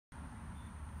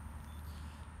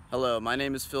Hello, my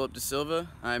name is Filip Da Silva.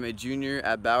 I'm a junior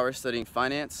at Bauer studying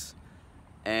finance,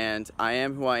 and I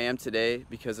am who I am today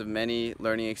because of many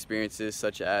learning experiences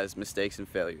such as mistakes and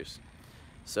failures.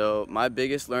 So my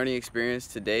biggest learning experience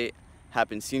to date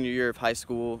happened senior year of high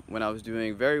school when I was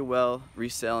doing very well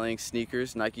reselling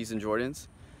sneakers, Nikes and Jordans.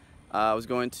 I was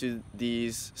going to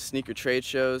these sneaker trade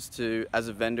shows as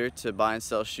a vendor to buy and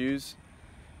sell shoes.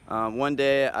 One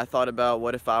day I thought about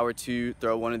what if I were to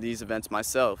throw one of these events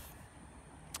myself.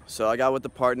 So I got with a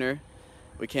partner,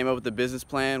 we came up with a business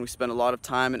plan, we spent a lot of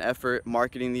time and effort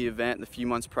marketing the event the few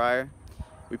months prior.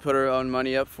 We put our own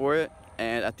money up for it,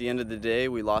 and at the end of the day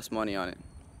we lost money on it.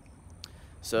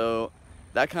 So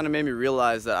that kind of made me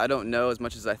realize that I don't know as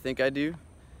much as I think I do,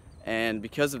 and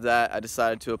because of that I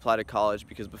decided to apply to college,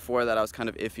 because before that I was kind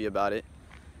of iffy about it.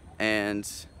 And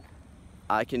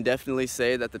I can definitely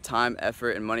say that the time,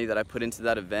 effort, and money that I put into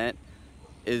that event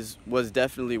was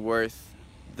definitely worth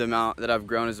the amount that I've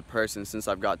grown as a person since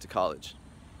I've got to college.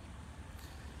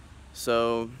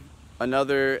 So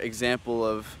another example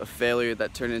of a failure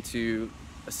that turned into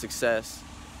a success: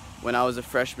 when I was a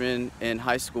freshman in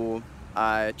high school,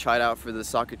 I tried out for the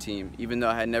soccer team. Even though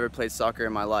I had never played soccer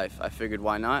in my life, I figured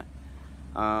why not.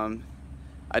 I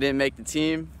didn't make the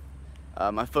team.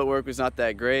 My footwork was not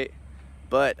that great,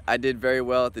 but I did very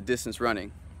well at the distance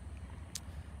running.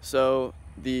 So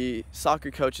the soccer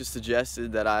coaches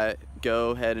suggested that I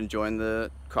go ahead and join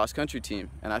the cross-country team,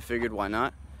 and I figured why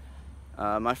not.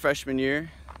 My freshman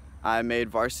year I made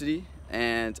varsity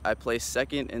and I placed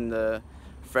second in the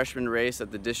freshman race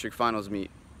at the district finals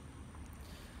meet.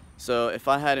 So if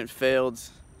I hadn't failed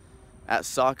at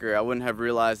soccer, I wouldn't have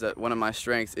realized that one of my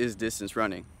strengths is distance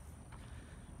running.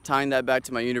 Tying that back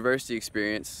to my university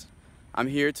experience, I'm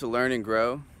here to learn and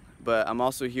grow, but I'm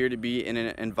also here to be in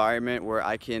an environment where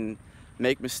I can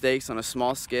make mistakes on a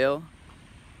small scale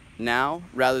now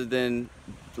rather than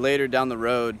later down the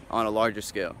road on a larger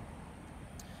scale.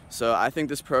 So I think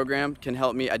this program can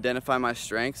help me identify my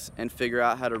strengths and figure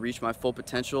out how to reach my full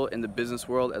potential in the business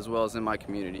world as well as in my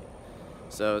community.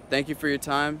 So thank you for your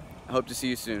time. I hope to see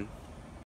you soon.